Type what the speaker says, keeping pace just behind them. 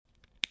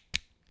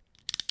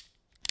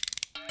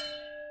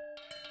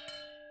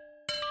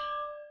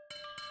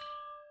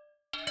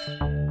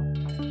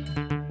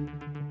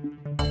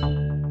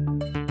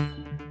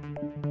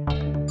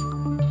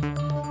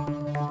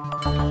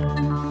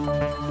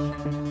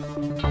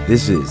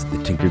This is the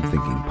Tinkered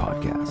Thinking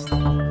Podcast.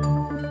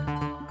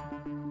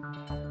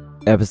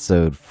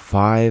 Episode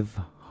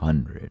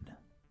 500.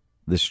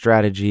 The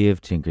Strategy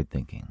of Tinkered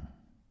Thinking.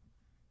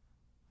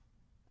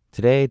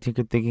 Today,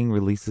 Tinkered Thinking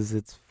releases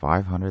its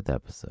 500th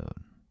episode.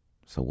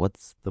 So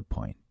what's the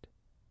point?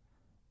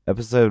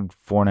 Episode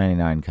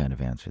 499 kind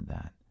of answered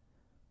that.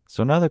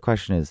 So another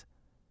question is,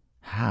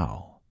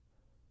 how?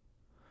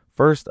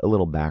 First, a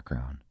little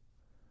background.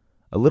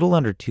 A little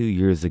under 2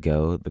 years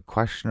ago, the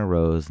question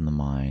arose in the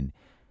mind,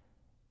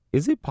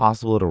 is it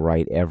possible to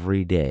write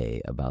every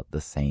day about the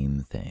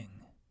same thing?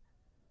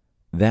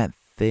 That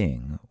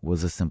thing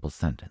was a simple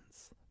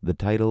sentence, the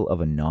title of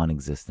a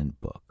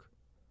non-existent book.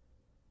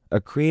 A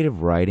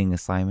creative writing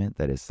assignment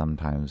that is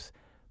sometimes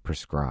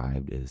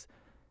prescribed is,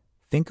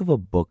 think of a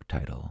book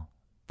title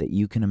that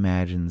you can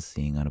imagine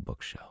seeing on a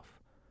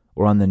bookshelf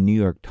or on the New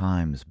York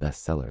Times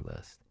bestseller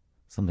list,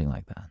 something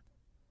like that.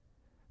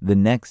 The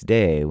next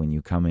day when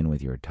you come in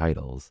with your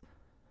titles,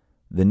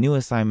 the new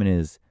assignment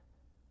is,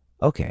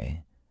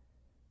 okay,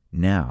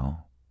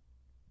 now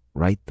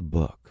write the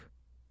book.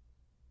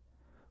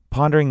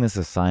 Pondering this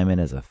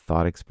assignment as a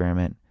thought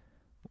experiment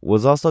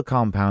was also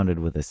compounded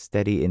with a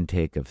steady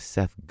intake of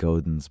Seth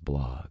Godin's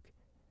blog.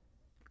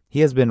 He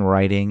has been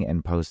writing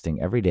and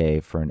posting every day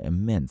for an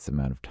immense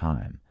amount of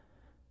time,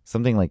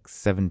 something like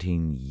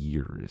 17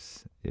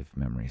 years, if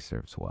memory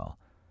serves well.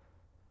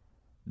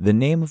 The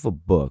name of a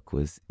book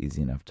was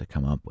easy enough to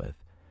come up with,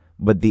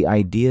 but the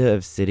idea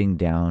of sitting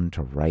down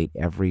to write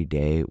every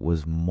day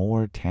was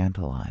more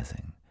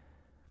tantalizing,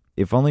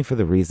 if only for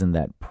the reason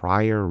that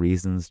prior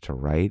reasons to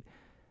write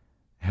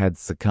had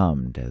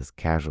succumbed as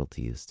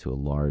casualties to a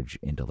large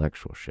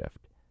intellectual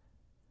shift.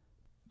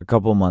 A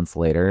couple months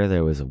later,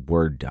 there was a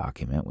Word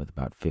document with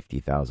about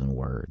 50,000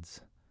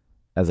 words.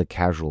 As a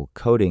casual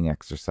coding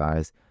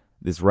exercise,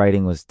 this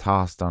writing was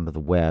tossed onto the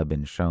web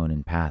and shown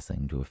in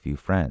passing to a few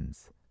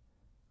friends.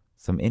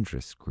 Some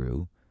interest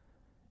grew,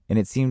 and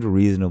it seemed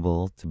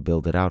reasonable to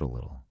build it out a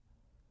little.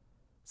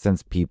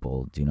 Since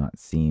people do not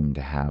seem to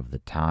have the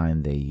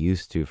time they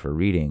used to for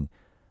reading,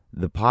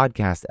 the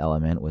podcast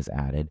element was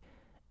added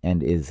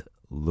and is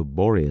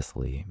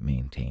laboriously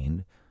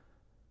maintained.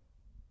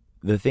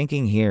 The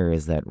thinking here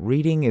is that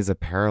reading is a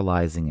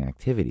paralyzing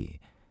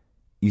activity.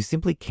 You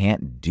simply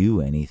can't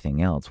do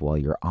anything else while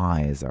your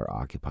eyes are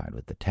occupied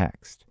with the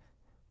text.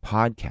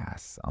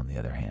 Podcasts, on the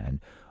other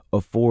hand,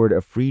 afford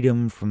a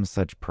freedom from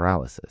such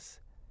paralysis.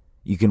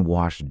 You can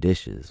wash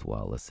dishes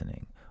while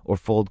listening, or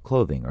fold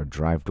clothing, or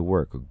drive to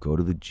work, or go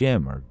to the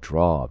gym, or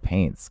draw,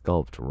 paint,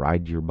 sculpt,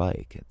 ride your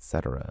bike,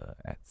 etc.,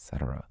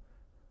 etc.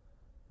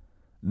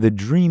 The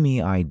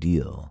dreamy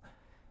ideal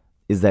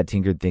is that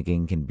tinkered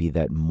thinking can be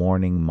that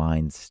morning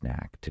mind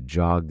snack to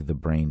jog the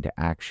brain to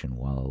action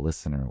while a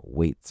listener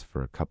waits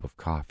for a cup of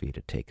coffee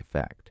to take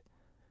effect.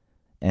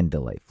 And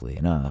delightfully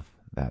enough,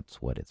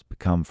 that's what it's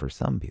become for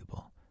some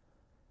people.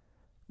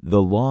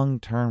 The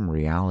long-term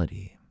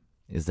reality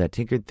is that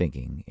tinkered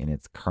thinking in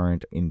its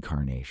current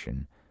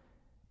incarnation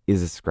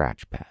is a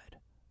scratch pad,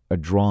 a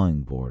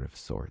drawing board of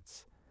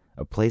sorts,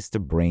 a place to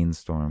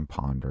brainstorm,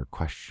 ponder,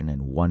 question,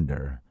 and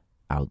wonder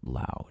out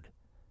loud.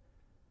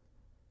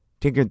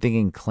 Tinkered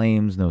thinking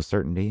claims no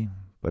certainty,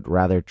 but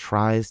rather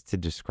tries to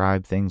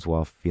describe things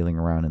while feeling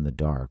around in the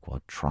dark,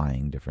 while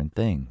trying different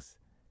things.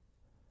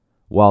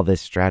 While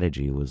this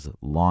strategy was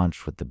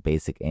launched with the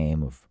basic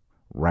aim of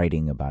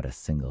writing about a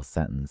single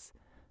sentence,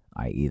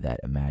 i.e.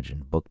 that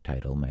imagined book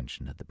title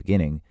mentioned at the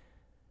beginning,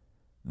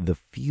 the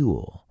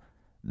fuel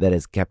that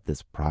has kept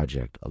this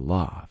project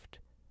aloft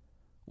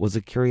was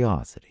a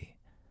curiosity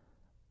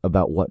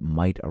about what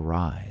might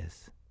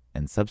arise,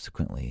 and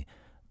subsequently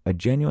a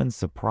genuine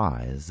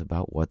surprise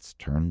about what's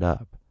turned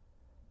up.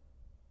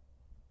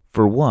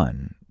 For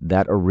one,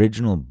 that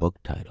original book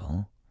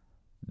title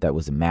that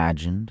was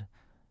imagined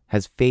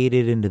has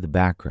faded into the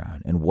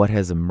background, and what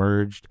has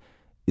emerged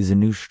is a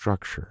new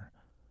structure,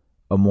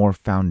 a more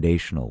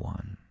foundational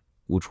one,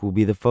 which will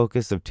be the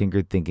focus of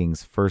Tinkered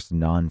Thinking's first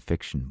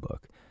non-fiction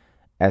book,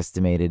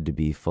 estimated to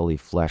be fully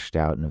fleshed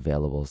out and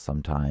available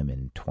sometime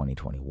in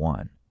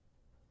 2021.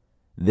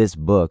 This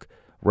book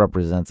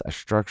represents a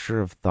structure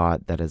of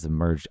thought that has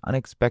emerged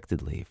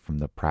unexpectedly from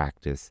the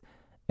practice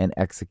and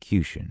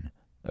execution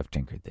of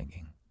tinkered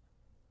thinking.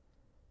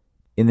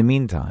 In the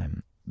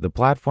meantime, the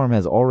platform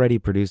has already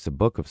produced a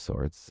book of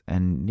sorts,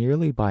 and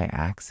nearly by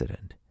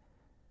accident.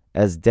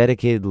 As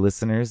dedicated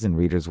listeners and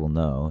readers will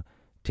know,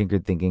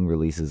 Tinkered Thinking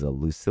releases a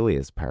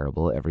Lucilius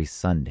parable every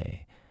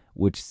Sunday,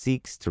 which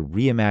seeks to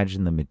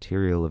reimagine the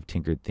material of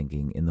tinkered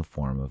thinking in the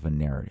form of a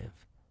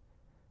narrative.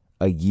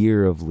 A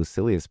year of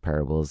Lucilius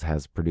parables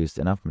has produced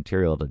enough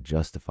material to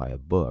justify a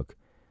book,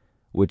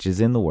 which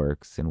is in the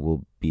works and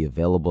will be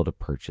available to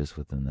purchase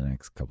within the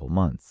next couple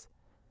months.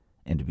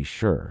 And to be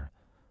sure,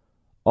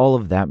 all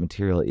of that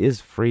material is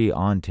free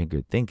on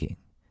Tinkered Thinking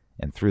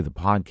and through the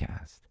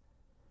podcast.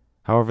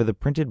 However, the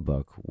printed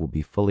book will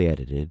be fully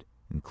edited,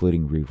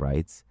 including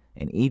rewrites,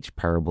 and each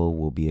parable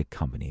will be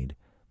accompanied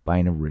by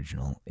an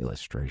original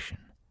illustration.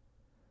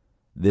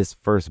 This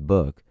first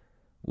book,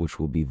 which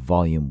will be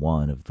volume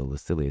 1 of the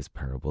Lucilius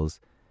parables,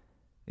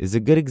 is a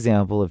good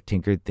example of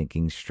tinkered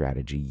thinking's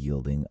strategy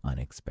yielding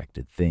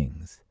unexpected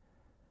things.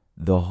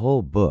 The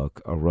whole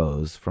book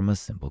arose from a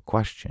simple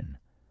question.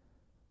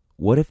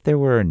 What if there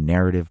were a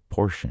narrative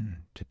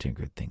portion to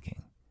tinkered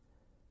thinking?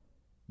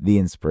 The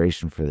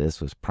inspiration for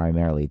this was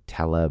primarily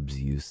Taleb's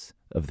use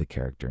of the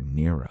character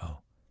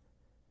Nero.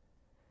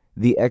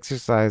 The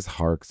exercise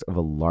harks of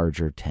a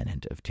larger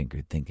tenet of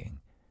tinkered thinking.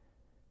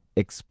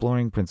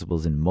 Exploring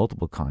principles in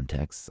multiple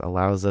contexts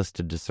allows us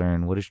to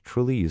discern what is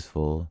truly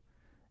useful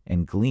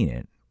and glean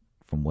it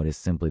from what is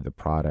simply the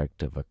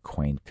product of a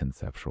quaint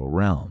conceptual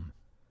realm.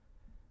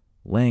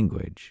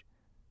 Language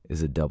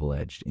is a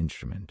double-edged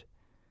instrument,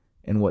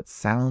 and what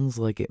sounds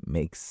like it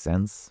makes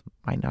sense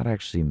might not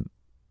actually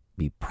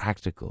be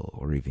practical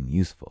or even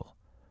useful.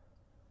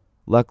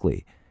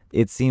 Luckily,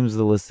 it seems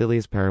the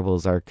Lucilius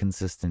parables are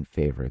consistent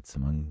favorites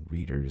among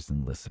readers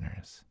and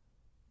listeners.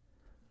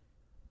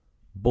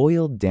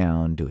 Boiled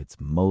down to its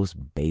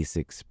most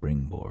basic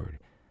springboard,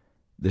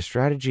 the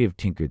strategy of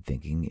tinkered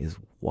thinking is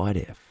what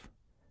if?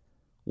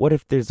 What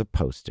if there's a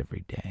post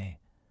every day?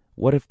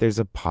 What if there's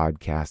a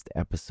podcast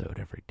episode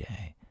every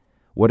day?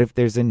 What if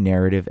there's a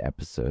narrative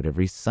episode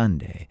every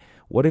Sunday?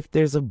 What if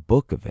there's a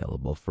book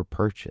available for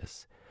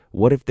purchase?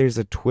 What if there's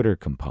a Twitter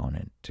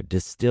component to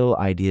distill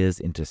ideas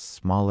into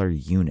smaller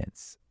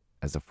units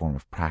as a form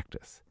of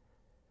practice?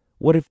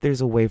 What if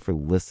there's a way for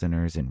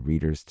listeners and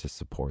readers to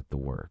support the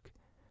work?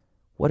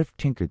 What if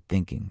tinkered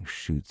thinking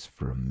shoots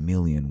for 1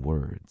 million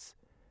words?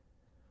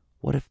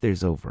 What if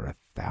there's over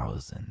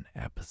 1,000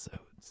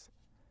 episodes?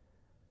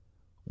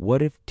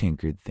 What if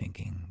tinkered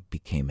thinking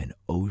became an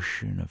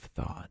ocean of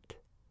thought?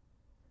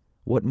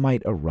 What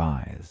might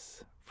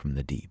arise from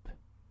the deep?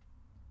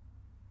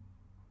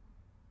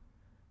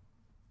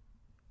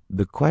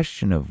 The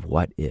question of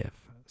what if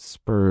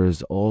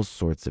spurs all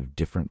sorts of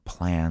different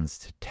plans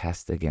to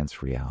test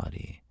against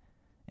reality,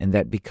 and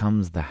that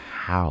becomes the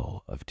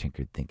how of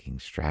tinkered thinking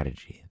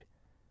strategy.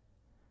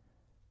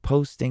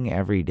 Posting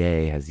every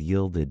day has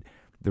yielded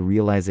the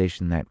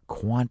realization that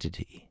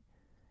quantity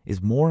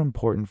is more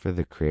important for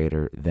the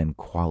creator than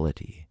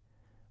quality,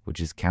 which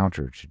is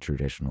counter to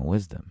traditional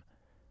wisdom.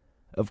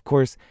 Of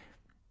course,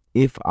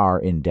 if our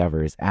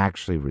endeavors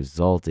actually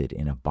resulted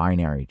in a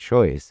binary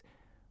choice,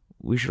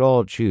 we should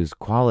all choose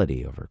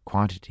quality over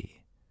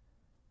quantity.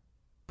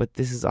 But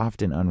this is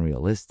often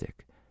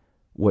unrealistic.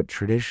 What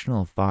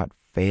traditional thought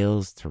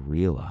fails to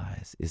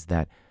realize is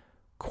that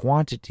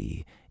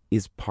quantity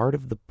is part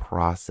of the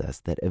process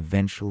that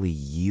eventually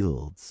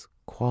yields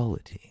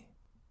quality.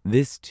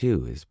 This,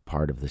 too, is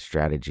part of the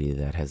strategy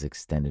that has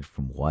extended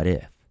from what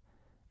if,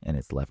 and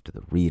it's left to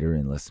the reader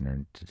and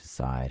listener to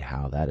decide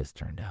how that has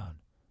turned out.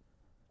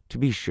 To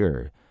be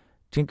sure,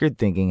 tinkered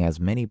thinking has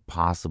many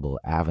possible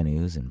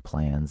avenues and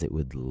plans it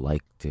would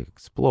like to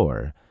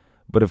explore,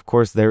 but of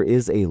course there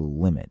is a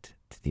limit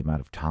to the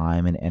amount of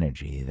time and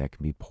energy that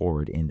can be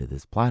poured into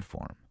this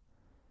platform.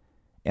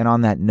 And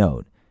on that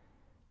note,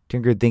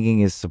 tinkered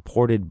thinking is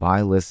supported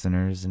by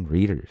listeners and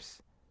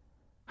readers.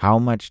 How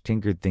much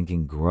tinkered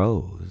thinking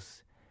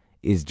grows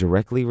is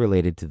directly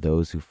related to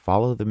those who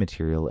follow the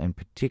material and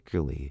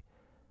particularly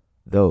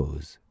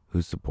those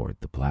who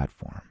support the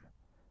platform.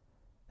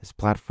 This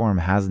platform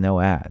has no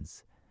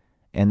ads,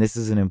 and this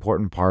is an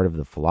important part of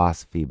the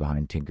philosophy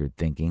behind tinkered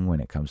thinking when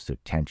it comes to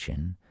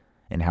attention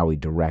and how we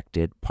direct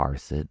it,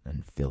 parse it,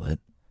 and fill it.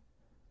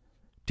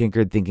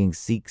 Tinkered thinking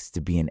seeks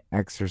to be an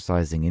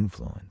exercising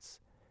influence.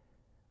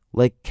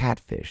 Like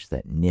catfish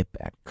that nip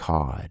at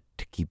cod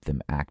to keep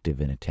them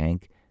active in a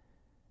tank,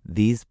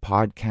 these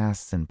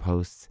podcasts and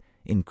posts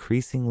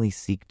increasingly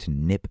seek to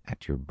nip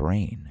at your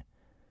brain,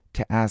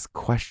 to ask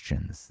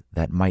questions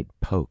that might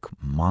poke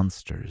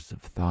monsters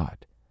of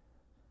thought.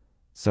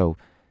 So,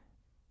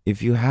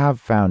 if you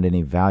have found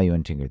any value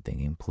in tinkered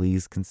thinking,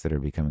 please consider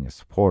becoming a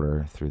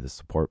supporter through the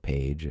support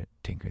page at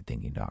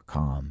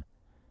tinkeredthinking.com.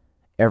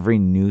 Every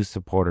new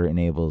supporter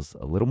enables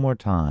a little more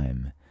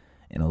time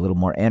and a little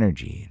more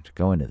energy to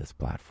go into this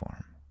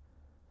platform.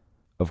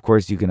 Of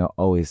course, you can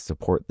always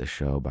support the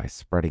show by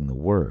spreading the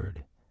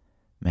word.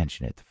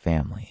 Mention it to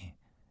family.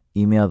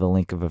 Email the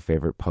link of a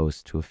favorite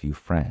post to a few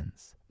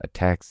friends. A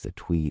text, a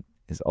tweet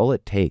is all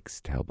it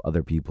takes to help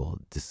other people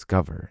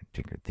discover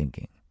tinkered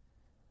thinking.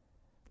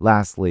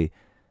 Lastly,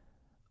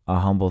 a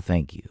humble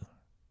thank you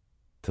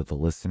to the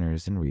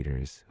listeners and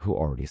readers who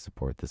already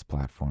support this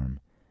platform.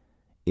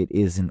 It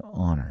is an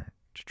honor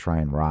to try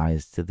and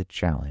rise to the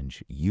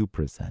challenge you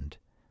present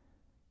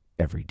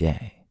every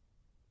day.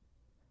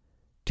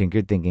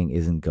 Tinkered thinking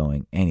isn't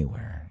going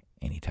anywhere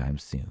anytime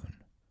soon.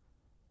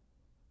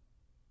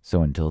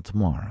 So until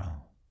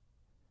tomorrow,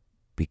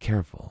 be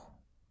careful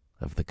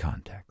of the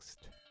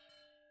context.